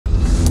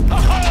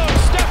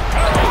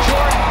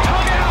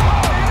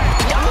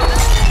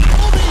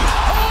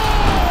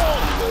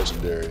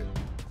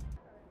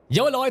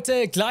Jo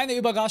Leute, kleine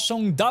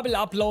Überraschung, Double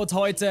Upload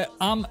heute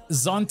am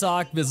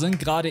Sonntag. Wir sind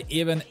gerade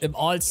eben im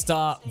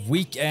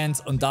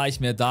All-Star-Weekend und da ich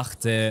mir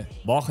dachte,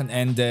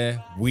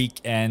 Wochenende,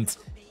 Weekend,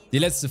 die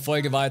letzte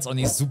Folge war jetzt auch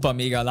nicht super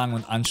mega lang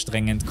und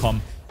anstrengend, komm,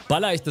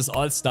 baller ich das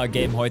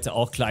All-Star-Game heute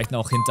auch gleich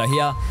noch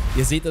hinterher.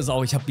 Ihr seht es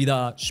auch, ich habe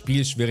wieder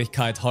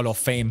Spielschwierigkeit Hall of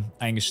Fame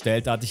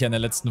eingestellt. Da hatte ich ja in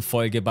der letzten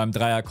Folge beim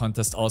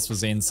Dreier-Contest aus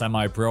Versehen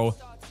Semi-Pro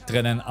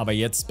drinnen, aber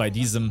jetzt bei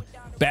diesem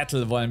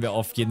Battle wollen wir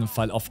auf jeden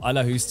Fall auf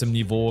allerhöchstem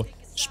Niveau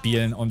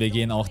spielen und wir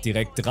gehen auch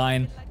direkt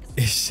rein.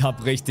 Ich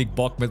habe richtig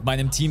Bock mit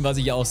meinem Team, was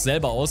ich ja auch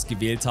selber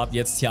ausgewählt habe,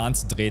 jetzt hier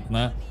anzutreten.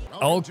 Ne?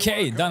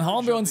 Okay, dann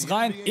hauen wir uns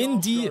rein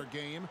in die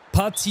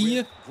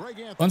Partie.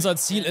 Unser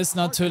Ziel ist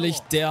natürlich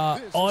der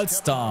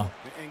All-Star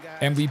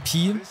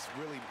MVP.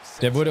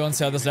 Der wurde uns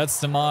ja das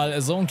letzte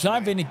Mal so ein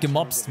klein wenig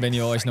gemobst, wenn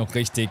ihr euch noch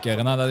richtig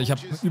erinnert. Also ich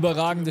habe ein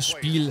überragendes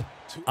Spiel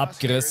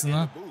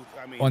abgerissen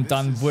und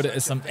dann wurde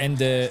es am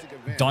Ende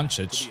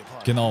Doncic.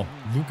 Genau,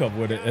 Luka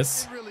wurde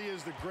es.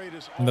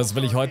 Und das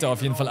will ich heute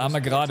auf jeden Fall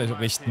einmal gerade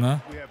richten, ne?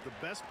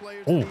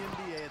 Oh.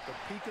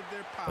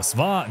 Das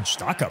war ein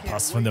starker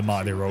Pass von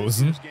DeMar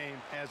DeRozan.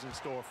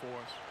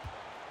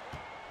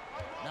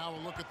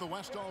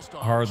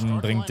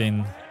 Harden bringt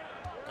den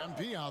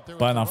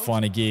Ball nach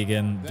vorne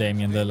gegen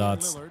Damian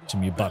Lillard.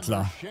 Jimmy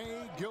Butler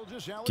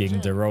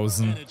gegen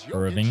DeRozan.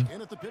 Irving.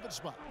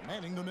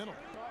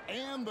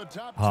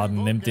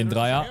 Harden nimmt den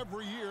Dreier.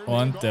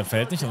 Und der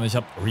fällt nicht. Und ich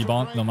habe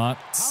Rebound Nummer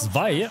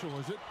 2.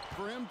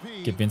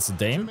 Gib ihn zu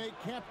Dame.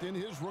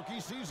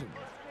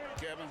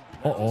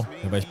 Oh oh,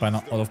 da wäre ich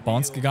beinahe out of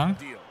bounds gegangen.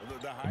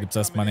 Da gibt es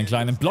erstmal einen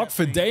kleinen Block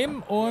für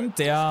Dame und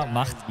der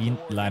macht ihn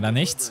leider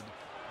nicht.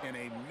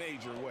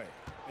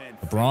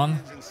 LeBron.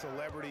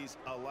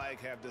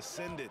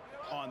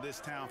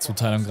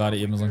 Zuteilung gerade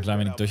eben so ein klein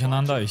wenig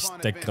durcheinander. Ich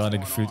decke gerade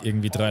gefühlt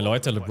irgendwie 3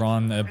 Leute.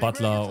 LeBron,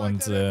 Butler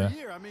und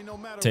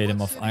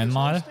Tatum auf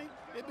einmal.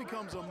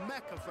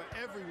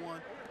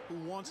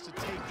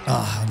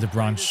 Ah,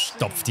 LeBron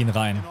stopft ihn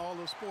rein.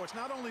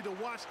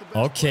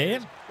 Okay,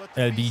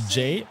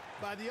 LBJ.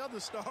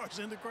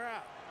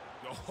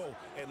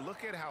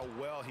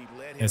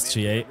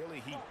 SGA.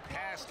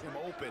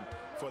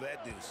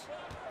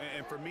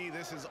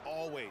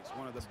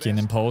 Gehen in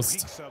den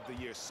Post.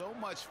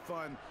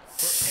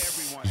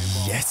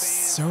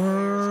 Yes,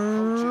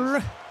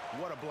 Sir.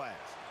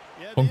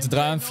 Punkte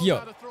 3 und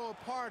 4.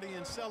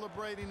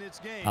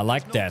 I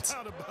like that.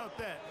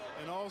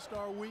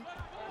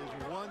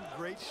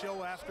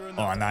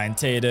 Oh nein,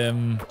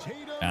 Tatum.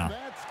 Ja.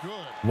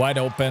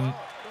 Wide open.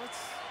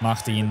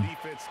 Macht ihn.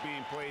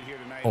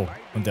 Oh,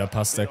 und der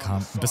Pass, der kam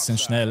ein bisschen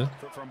schnell.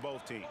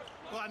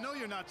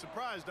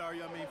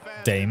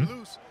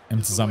 Dame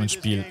im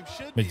Zusammenspiel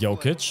mit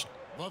Jokic.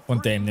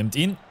 Und Dame nimmt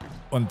ihn.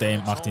 Und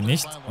Dame macht ihn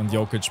nicht. Und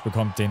Jokic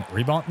bekommt den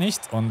Rebound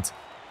nicht. Und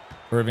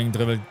Irving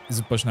dribbelt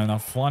super schnell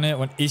nach vorne.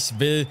 Und ich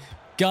will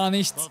gar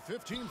nicht.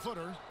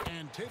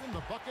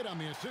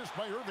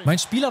 Mein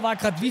Spieler war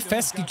gerade wie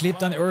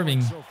festgeklebt an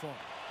Irving.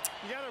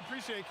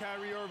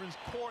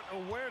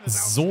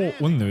 So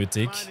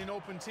unnötig.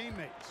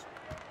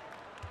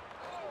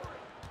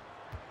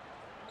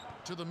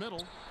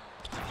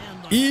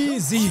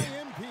 Easy.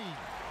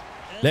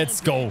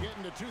 Let's go.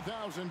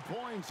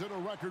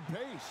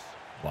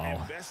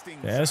 Wow.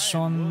 Der ist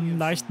schon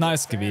leicht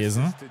nice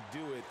gewesen.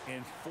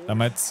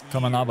 Damit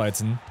kann man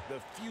arbeiten.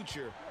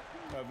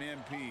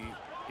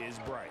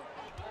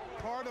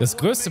 Das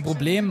größte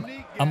Problem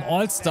am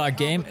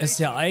All-Star-Game ist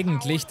ja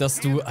eigentlich, dass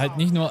du halt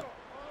nicht nur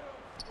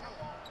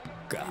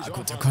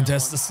guter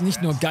Contest, dass du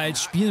nicht nur geil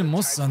spielen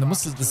musst, sondern du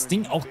musst das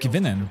Ding auch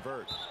gewinnen.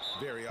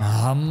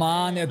 Ah,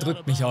 Mann, er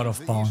drückt mich out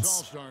of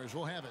bounds.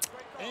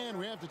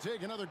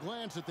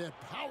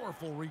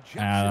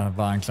 Ja, da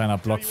war ein kleiner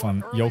Block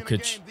von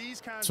Jokic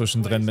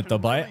zwischendrin mit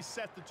dabei.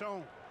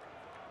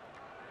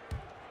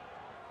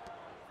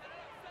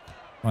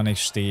 Und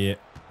ich stehe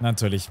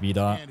natürlich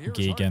wieder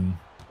gegen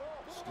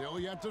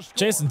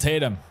Jason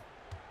Tatum.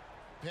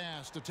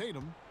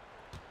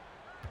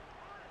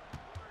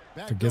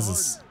 Vergiss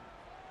es.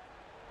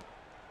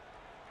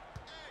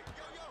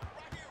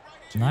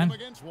 Nein.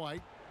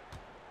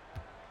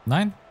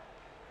 Nein.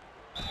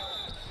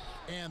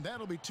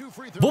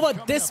 Wo war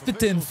das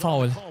bitte ein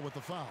Foul?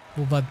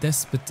 Wo war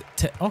das bitte?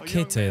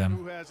 Okay,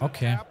 Tatum.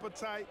 Okay.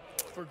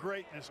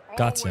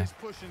 Gotcha.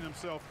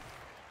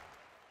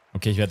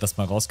 Okay, ich werde das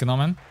mal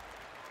rausgenommen.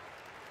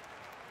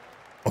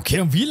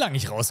 Okay, und wie lange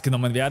ich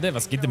rausgenommen werde?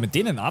 Was geht denn mit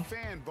denen ab?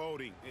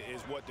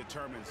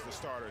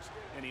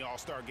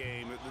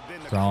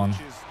 Brown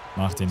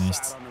macht ihn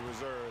nicht.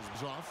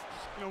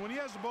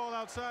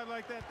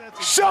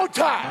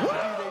 Showtime!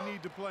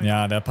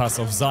 Ja, der Pass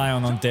auf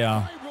Zion und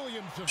der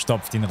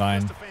stopft ihn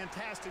rein.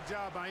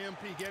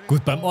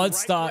 Gut, beim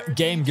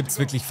All-Star-Game gibt es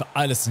wirklich für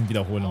alles eine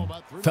Wiederholung.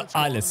 Für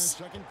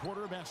alles.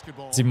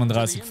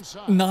 37.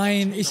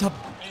 Nein, ich hab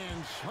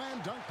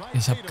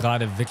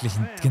gerade wirklich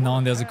genau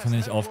in der Sekunde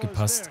nicht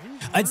aufgepasst.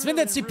 Als wenn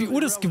der CPU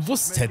das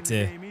gewusst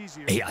hätte.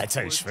 Ey,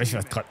 Alter, ich schwöre, ich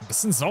werde gerade ein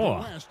bisschen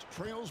sauer.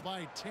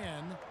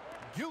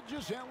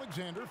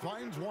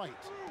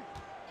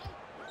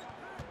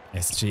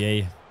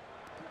 SGA.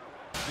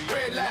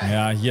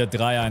 Ja, hier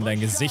Dreier in dein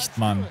Gesicht,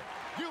 Mann.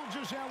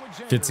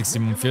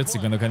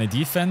 40-47, wenn du keine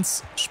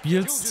Defense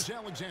spielst.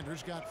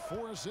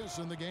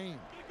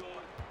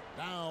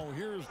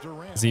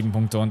 7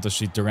 Punkte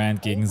Unterschied,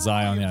 Durant gegen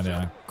Zion. Ja,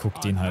 der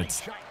guckt ihn halt.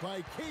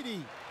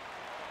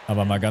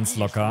 Aber mal ganz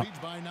locker.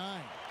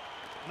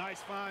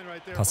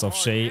 Pass auf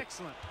Shea.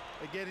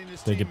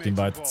 Der gibt ihn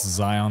weiter zu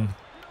Zion.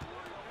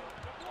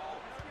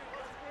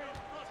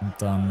 Und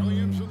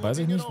dann weiß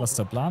ich nicht, was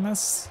der Plan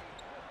ist.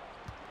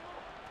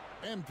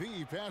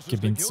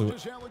 Gib ihn zu...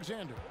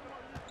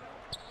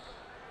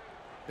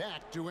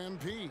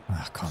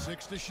 Ach komm.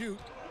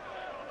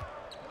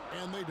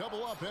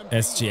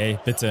 SGA,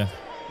 bitte.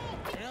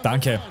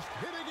 Danke.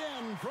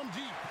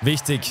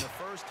 Wichtig.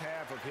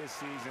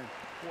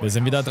 Wir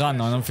sind wieder dran,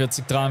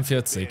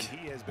 49-43.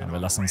 Ja, wir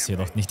lassen uns hier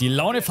doch nicht die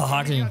Laune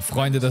verhakeln,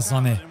 Freunde der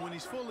Sonne.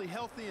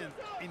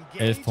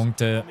 11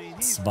 Punkte,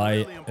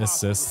 2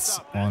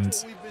 Assists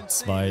und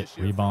 2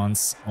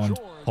 Rebounds.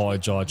 Und Paul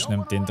George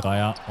nimmt den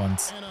Dreier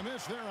und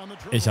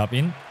ich habe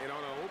ihn.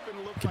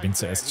 Gib ihn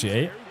zu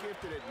SGA.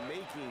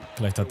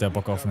 Vielleicht hat der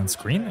Bock auf einen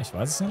Screen, ich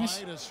weiß es noch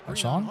nicht. Mal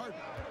schauen.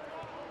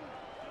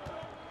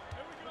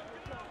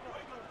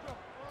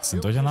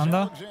 Sind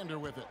durcheinander.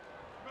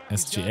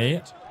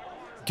 SGA.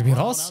 Gib ihn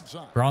raus.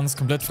 Brown ist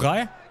komplett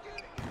frei.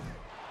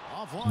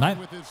 Nein,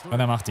 und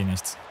er macht ihn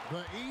nicht.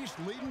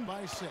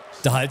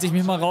 Da halte ich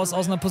mich mal raus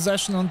aus einer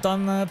Possession und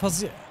dann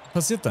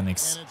passiert da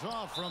nichts.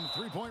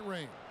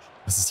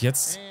 Was ist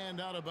jetzt?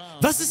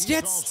 Was ist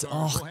jetzt?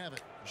 Och.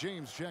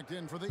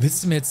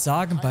 Willst du mir jetzt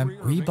sagen, beim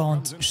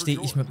Rebound stehe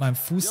ich mit meinem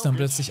Fuß dann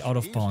plötzlich out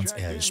of bounds?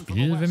 Das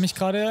Spiel will mich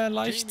gerade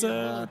leicht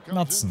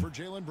nutzen.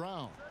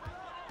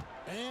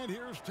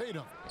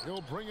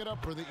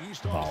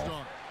 Wow.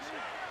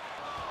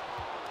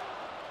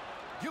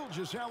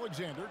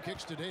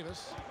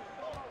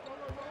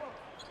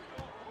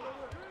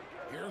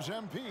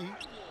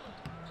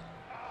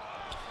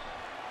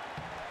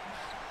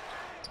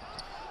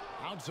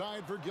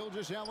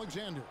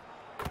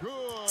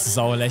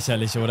 Sau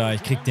lächerlich, oder?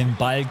 Ich krieg den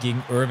Ball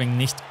gegen Irving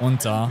nicht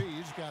unter.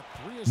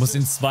 Muss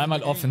ihn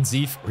zweimal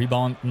offensiv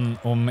rebounden,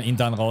 um ihn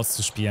dann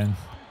rauszuspielen.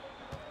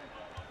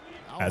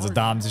 Also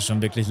da haben sie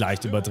schon wirklich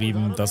leicht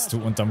übertrieben, dass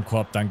du unterm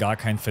Korb dann gar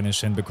kein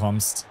Finish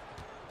hinbekommst.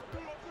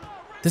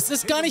 Das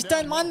ist gar nicht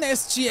dein Mann,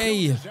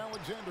 SGA.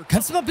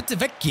 Kannst du mal bitte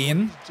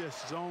weggehen?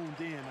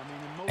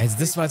 Also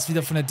das war jetzt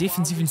wieder von der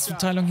defensiven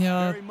Zuteilung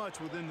her...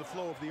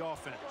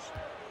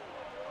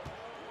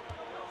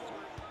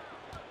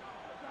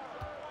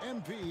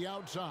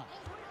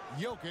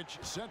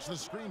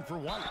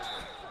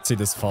 Zieht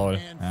das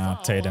Foul. Ja,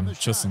 Tatum.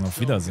 Tschüss und auf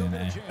Wiedersehen,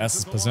 ey.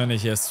 Erstes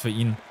Persönliche ist für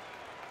ihn.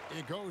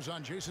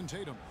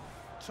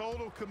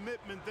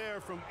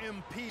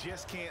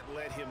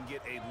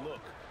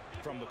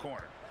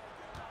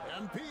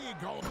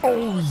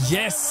 Oh,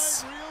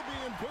 yes!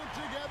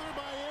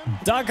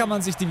 Da kann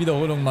man sich die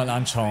Wiederholung mal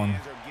anschauen.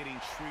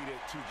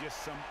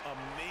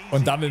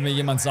 Und da will mir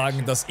jemand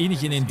sagen, dass eh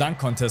nicht in den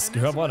Dunk-Contest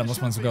gehört. Boah, da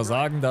muss man sogar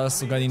sagen, da ist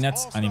sogar die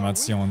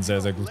Netzanimation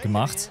sehr, sehr gut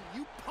gemacht.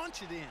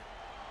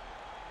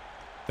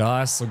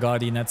 Da ist sogar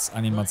die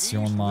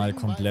Netzanimation mal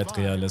komplett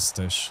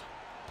realistisch.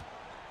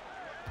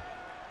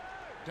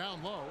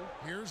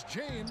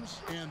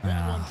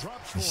 Ja,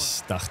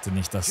 ich dachte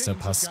nicht, dass der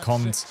Pass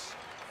kommt.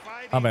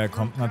 Aber er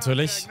kommt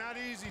natürlich.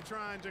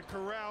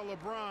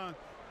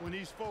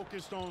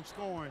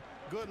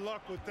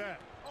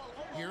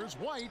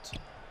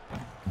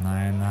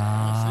 Nein,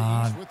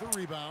 na,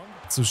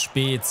 zu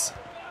spät.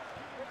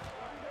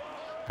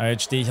 Aber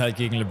jetzt stehe ich halt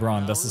gegen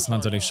LeBron. Das ist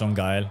natürlich schon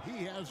geil.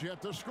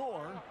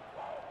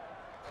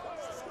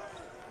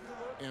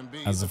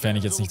 Also sofern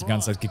ich jetzt nicht die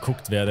ganze Zeit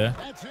geguckt werde.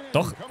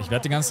 Doch, ich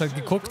werde die ganze Zeit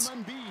geguckt.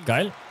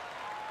 Geil.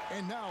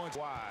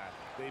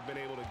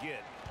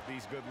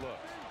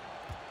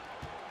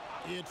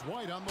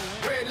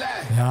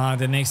 Ja,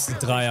 der nächste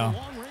Dreier.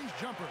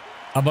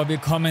 Aber wir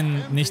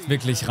kommen nicht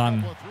wirklich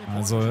ran.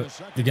 Also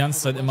die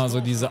ganze Zeit immer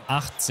so diese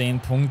 18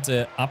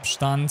 Punkte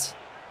Abstand.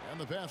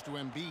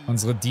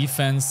 Unsere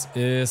Defense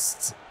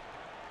ist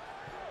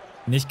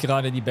nicht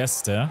gerade die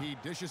beste.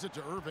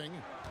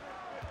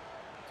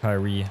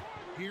 Kyrie.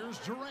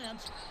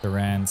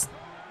 Durant.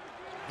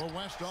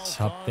 Ich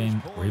habe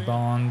den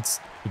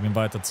Rebound. Gib ihn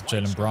weiter zu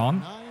Jaylen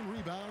Brown.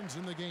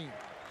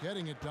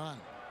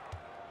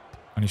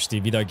 Und ich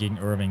stehe wieder gegen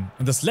Irving.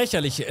 Und das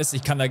Lächerliche ist,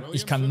 ich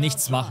kann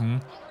nichts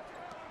machen.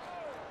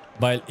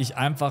 Weil ich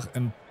einfach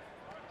im...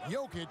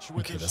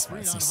 Okay, das war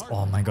jetzt nicht so...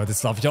 Oh mein Gott,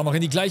 jetzt laufe ich auch noch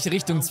in die gleiche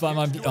Richtung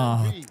zweimal.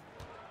 Ah.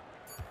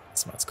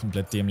 Das war jetzt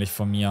komplett dämlich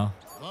von mir.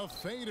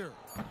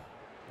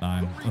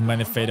 Nein. Und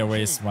meine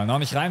Fadeaways wollen auch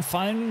nicht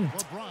reinfallen.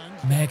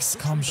 Max,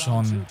 komm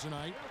schon.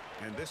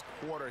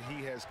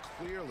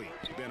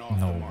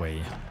 No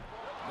way.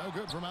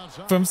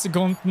 5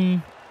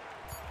 Sekunden.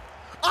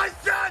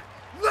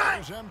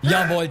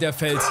 Jawohl, der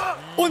fällt.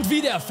 Und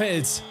wie der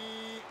fällt.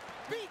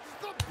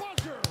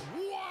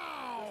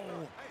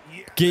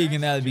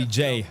 Gegen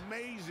LBJ.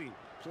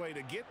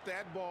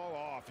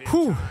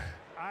 Puh.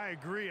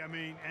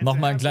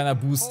 Nochmal ein kleiner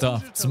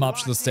Booster zum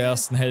Abschluss der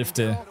ersten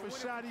Hälfte.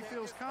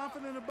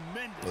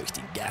 Durch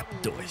die Gap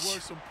durch.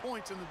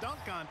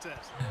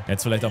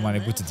 Jetzt vielleicht auch mal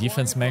eine gute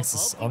Defense, Max.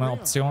 Das ist auch eine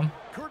Option.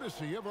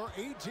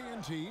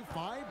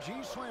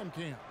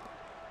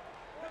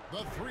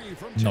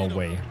 No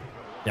way.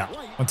 Ja,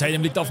 und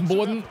Tatum liegt auf dem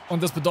Boden.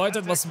 Und das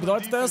bedeutet, was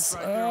bedeutet das?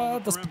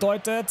 Das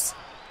bedeutet,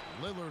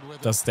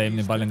 dass Dame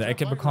den Ball in der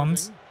Ecke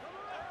bekommt.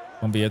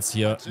 Und wir jetzt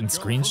hier einen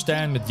Screen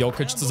stellen mit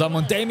Jokic zusammen.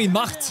 Und Dame ihn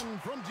macht.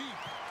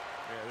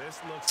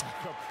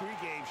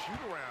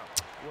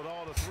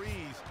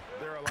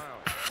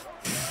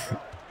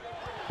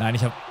 Nein,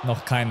 ich habe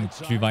noch keinen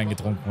Glühwein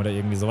getrunken oder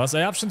irgendwie sowas.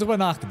 Ich habe schon drüber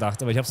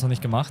nachgedacht, aber ich habe es noch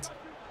nicht gemacht.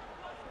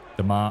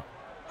 Mal.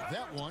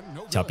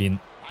 Ich habe ihn.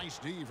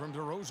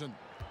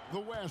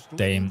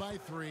 Dame.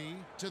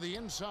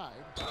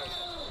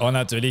 Und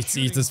natürlich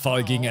ziehe ich das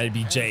Foul gegen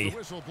LBJ.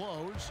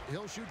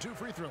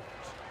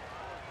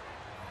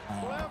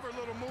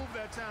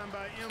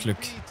 Glück.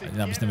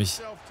 Den habe ich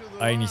nämlich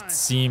eigentlich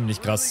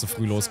ziemlich krass zu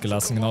früh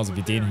losgelassen, genauso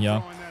wie den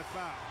hier.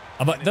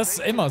 Aber das ist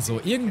immer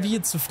so.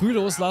 Irgendwie zu früh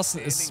loslassen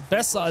ist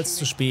besser als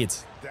zu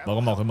spät.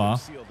 Warum auch immer.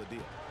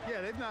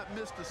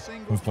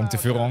 5 Punkte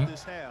Führung.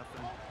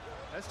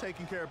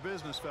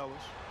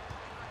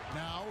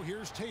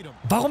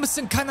 Warum ist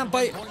denn keiner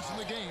bei...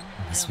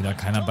 Ist wieder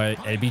keiner bei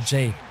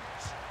LBJ.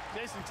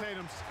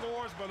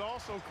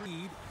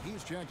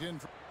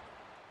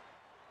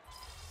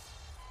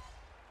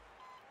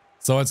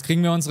 So, jetzt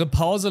kriegen wir unsere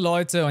Pause,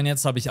 Leute. Und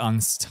jetzt habe ich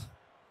Angst.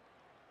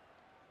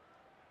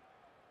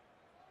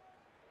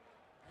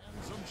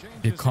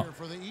 Wir kommen...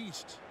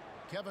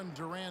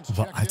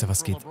 Alter,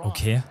 was geht?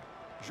 Okay.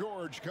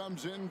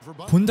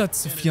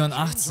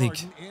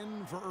 100:84.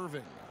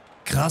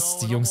 Krass,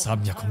 die Jungs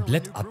haben ja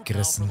komplett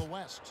abgerissen.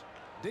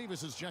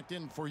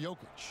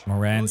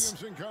 Morans.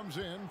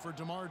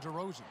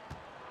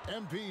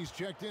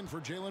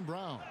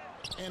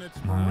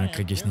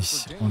 Kriege ich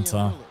nicht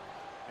unter.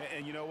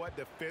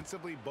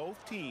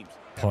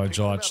 Paul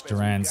George,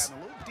 Durant.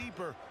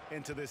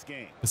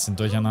 Bisschen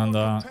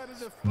durcheinander.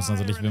 Muss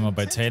natürlich wie immer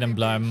bei Tatum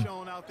bleiben.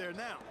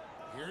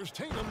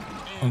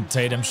 Und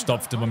Tatum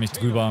stopft über mich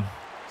drüber.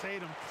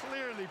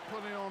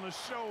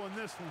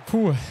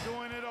 Puh.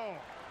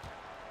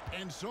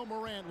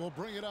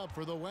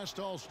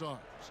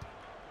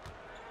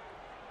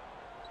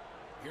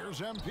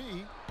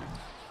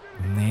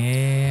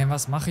 Nee,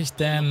 was mache ich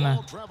denn?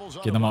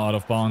 Geht nochmal out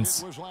of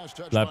bounds.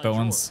 Bleibt bei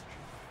uns.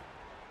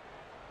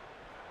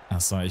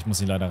 Achso, ich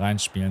muss ihn leider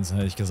reinspielen. So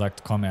hätte ich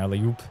gesagt, komm,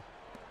 alley-oop.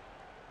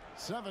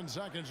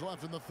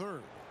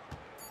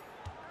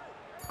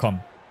 Komm,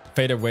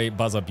 Fadeaway,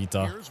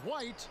 Buzzerbeater.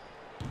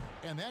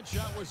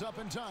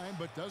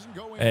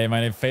 Ey,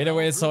 meine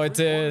Fadeaways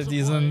heute,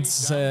 die sind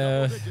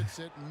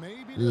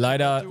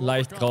leider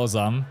leicht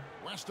grausam.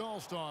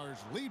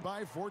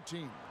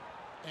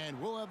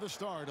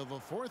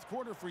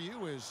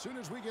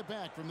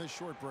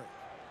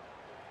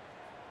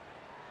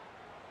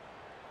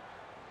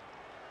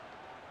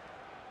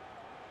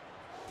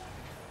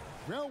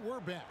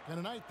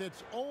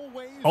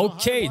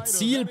 Okay,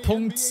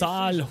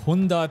 Zielpunktzahl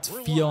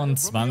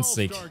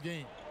 124.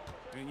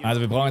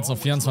 Also wir brauchen jetzt noch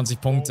 24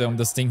 Punkte, um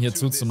das Ding hier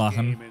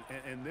zuzumachen.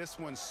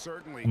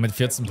 Und mit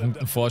 14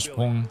 Punkten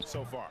Vorsprung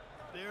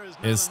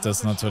ist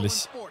das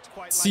natürlich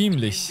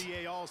ziemlich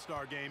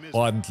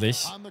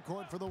ordentlich.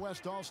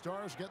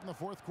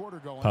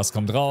 Pass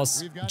kommt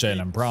raus.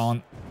 Jaylen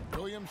Brown.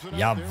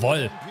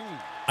 Jawohl.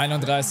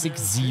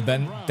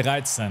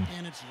 31-7-13.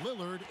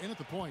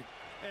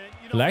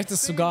 Vielleicht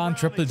ist sogar ein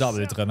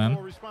Triple-Double drinnen.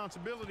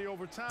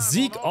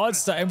 Sieg,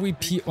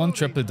 All-Star-MVP und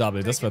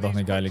Triple-Double. Das wäre doch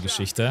eine geile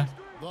Geschichte.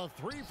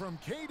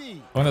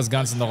 Und das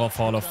Ganze noch auf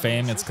Hall of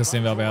Fame. Jetzt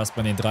kassieren wir aber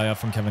erstmal den Dreier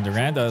von Kevin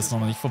Durant. Da ist noch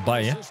nicht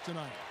vorbei.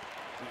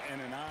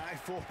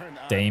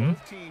 Dame.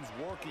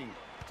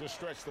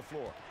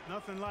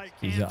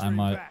 Hier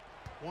einmal.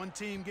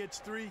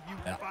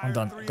 Ja, und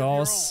dann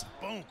raus.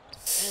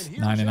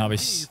 Nein, den habe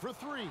ich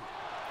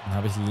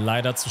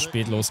leider zu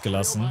spät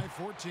losgelassen.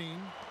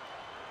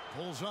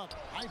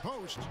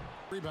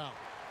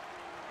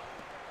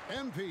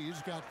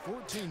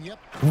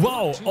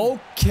 Wow,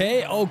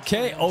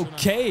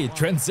 okay.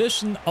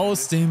 Transition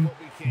aus dem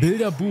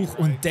Bilderbuch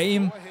und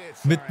Dame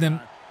mit einem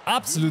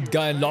absolut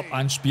geilen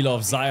Lob-Anspiel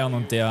auf Zion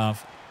und der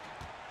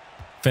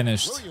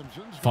finished.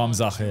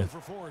 Formsache.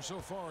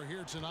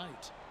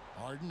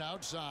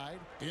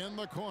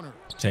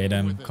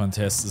 Tatum,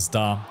 Contest ist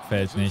da,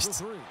 fällt nicht.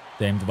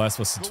 Dame, du weißt,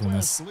 was zu tun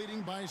ist.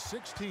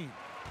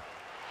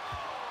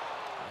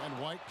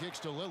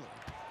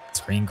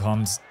 Screen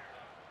kommt.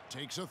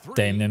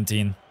 Dame nimmt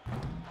ihn.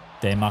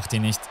 Dame macht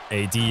ihn nicht.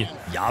 AD.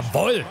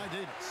 Jawohl!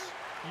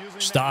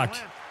 Stark.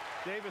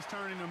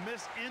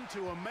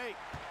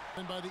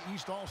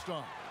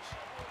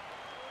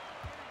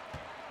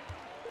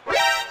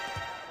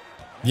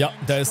 Ja,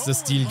 da ist der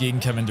Steal gegen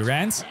Kevin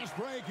Durant.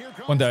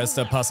 Und da ist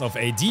der Pass auf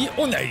AD.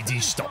 Und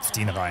AD stopft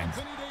ihn rein.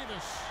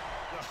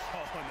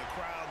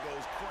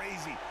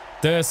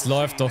 Das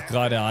läuft doch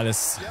gerade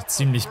alles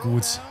ziemlich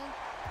gut.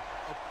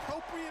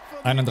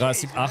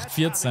 31-8,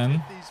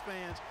 14.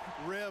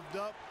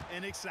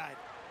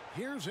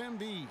 Here's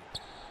Embiid.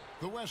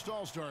 The West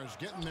All-Stars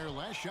getting their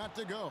last shot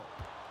to go.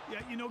 Yeah,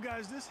 you know,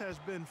 guys, this has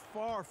been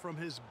far from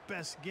his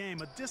best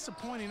game. A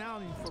disappointing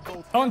outing for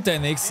both. Und der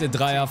nächste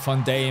Dreier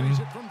von Dame.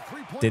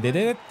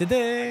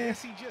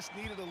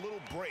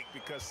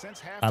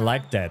 I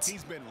like that.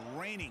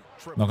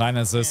 Noch ein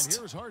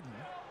Assist.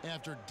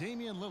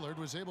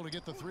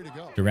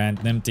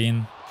 Durant nimmt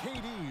ihn.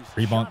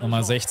 Rebound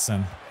Nummer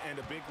 16.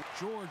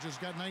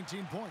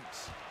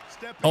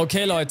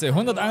 Okay, Leute,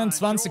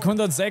 121,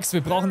 106.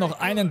 Wir brauchen noch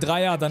einen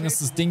Dreier, dann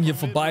ist das Ding hier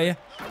vorbei.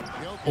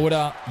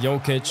 Oder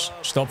Jokic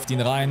stopft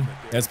ihn rein.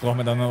 Jetzt brauchen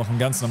wir dann nur noch einen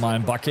ganz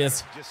normalen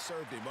Bucket.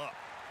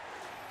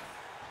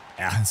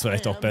 Ja, ist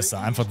vielleicht auch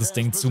besser. Einfach das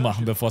Ding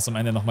zumachen, bevor es am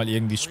Ende nochmal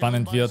irgendwie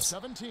spannend wird.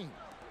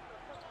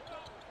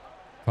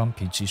 Komm,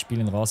 PG, spiel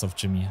ihn raus auf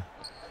Jimmy.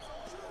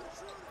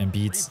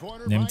 Embiid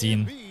nimmt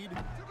ihn.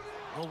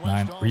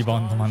 Nein,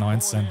 Rebound Nummer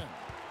 19.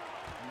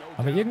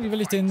 Aber irgendwie will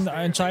ich den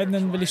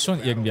Entscheidenden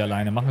schon irgendwie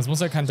alleine machen. Es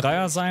muss ja kein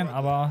Dreier sein,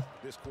 aber...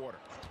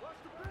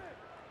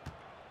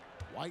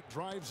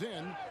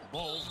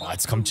 Boah,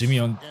 jetzt kommt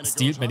Jimmy und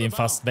stealt mir den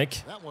fast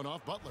weg.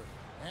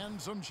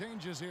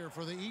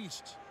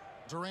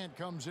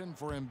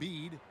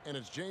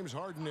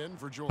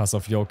 Pass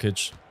auf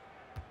Jokic.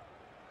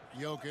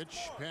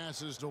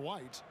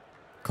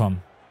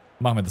 Komm,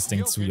 machen wir das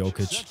Ding zu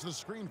Jokic.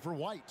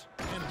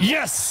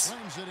 Yes!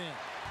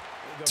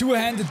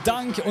 Two-handed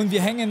Dunk und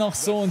wir hängen noch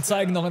so und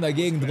zeigen noch in der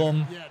Gegend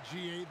rum.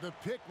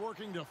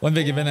 Und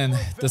wir gewinnen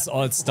das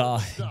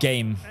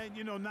All-Star-Game.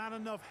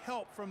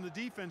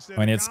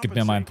 Und jetzt gib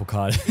mir meinen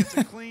Pokal.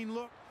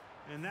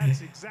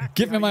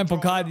 Gib mir meinen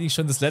Pokal, den ich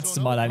schon das letzte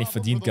Mal eigentlich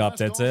verdient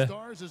gehabt hätte.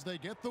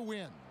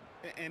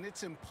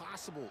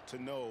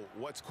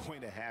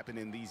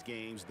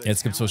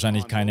 Jetzt gibt es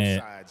wahrscheinlich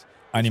keine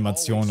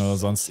Animation oder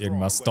sonst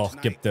irgendwas. Doch,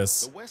 gibt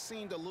es.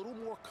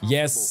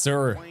 Yes,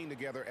 sir.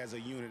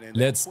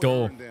 Let's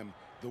go.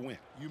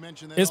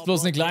 Ist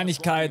bloß eine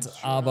Kleinigkeit,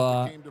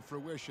 aber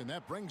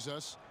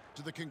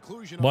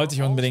wollte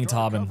ich unbedingt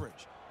haben.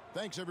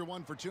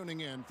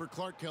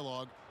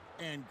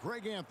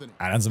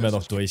 Dann sind wir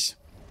doch durch.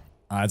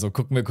 Also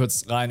gucken wir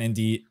kurz rein in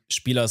die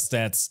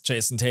Spieler-Stats.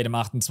 Jason Tatum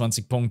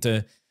 28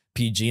 Punkte,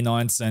 PG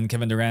 19,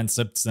 Kevin Durant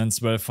 17,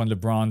 12 von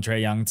LeBron,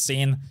 Trae Young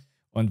 10.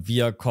 Und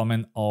wir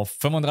kommen auf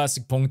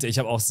 35 Punkte. Ich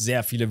habe auch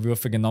sehr viele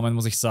Würfe genommen,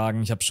 muss ich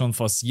sagen. Ich habe schon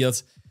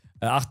forciert.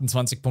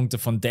 28 Punkte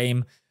von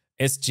Dame,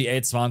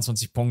 SGA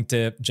 22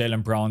 Punkte,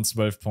 Jaylen Brown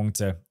 12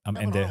 Punkte. Am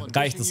Ende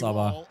reicht es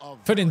aber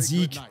für den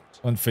Sieg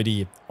und für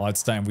die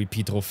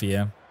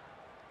All-Star-MVP-Trophäe.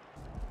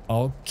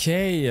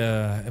 Okay,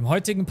 im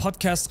heutigen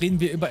Podcast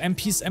reden wir über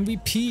MPs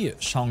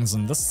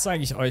MVP-Chancen. Das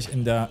zeige ich euch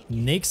in der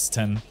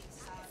nächsten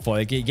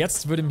Folge.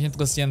 Jetzt würde mich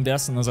interessieren, wer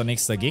ist denn unser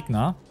nächster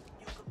Gegner?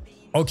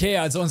 Okay,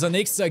 also unser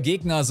nächster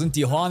Gegner sind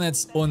die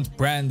Hornets und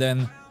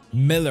Brandon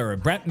Miller.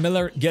 Brandon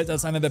Miller gilt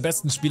als einer der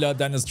besten Spieler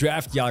deines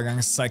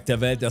Draft-Jahrgangs, zeigt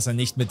der Welt, dass er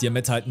nicht mit dir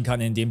mithalten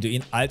kann, indem du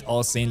ihn alt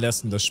aussehen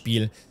lässt und das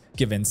Spiel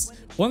gewinnst.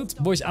 Und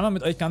wo ich einmal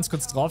mit euch ganz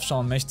kurz drauf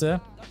schauen möchte,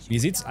 wie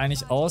sieht es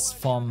eigentlich aus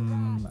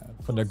von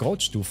der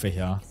Goat-Stufe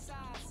her?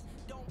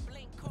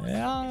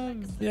 Ja,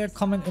 wir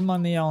kommen immer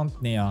näher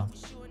und näher.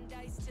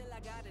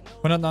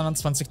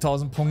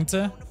 129.000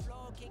 Punkte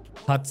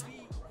hat...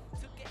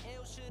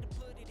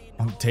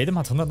 Und Tatum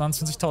hat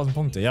 129.000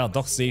 Punkte. Ja,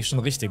 doch, sehe ich schon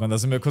richtig. Und da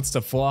sind wir kurz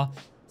davor,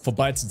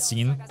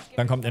 vorbeizuziehen.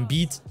 Dann kommt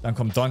Embiid, dann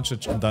kommt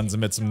Doncic und dann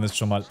sind wir zumindest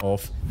schon mal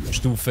auf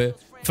Stufe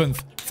 5.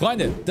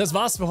 Freunde, das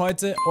war's für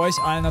heute. Euch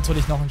allen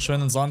natürlich noch einen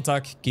schönen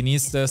Sonntag.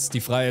 Genießt es, die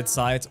freie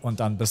Zeit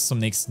und dann bis zum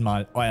nächsten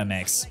Mal. Euer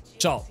Max.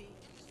 Ciao.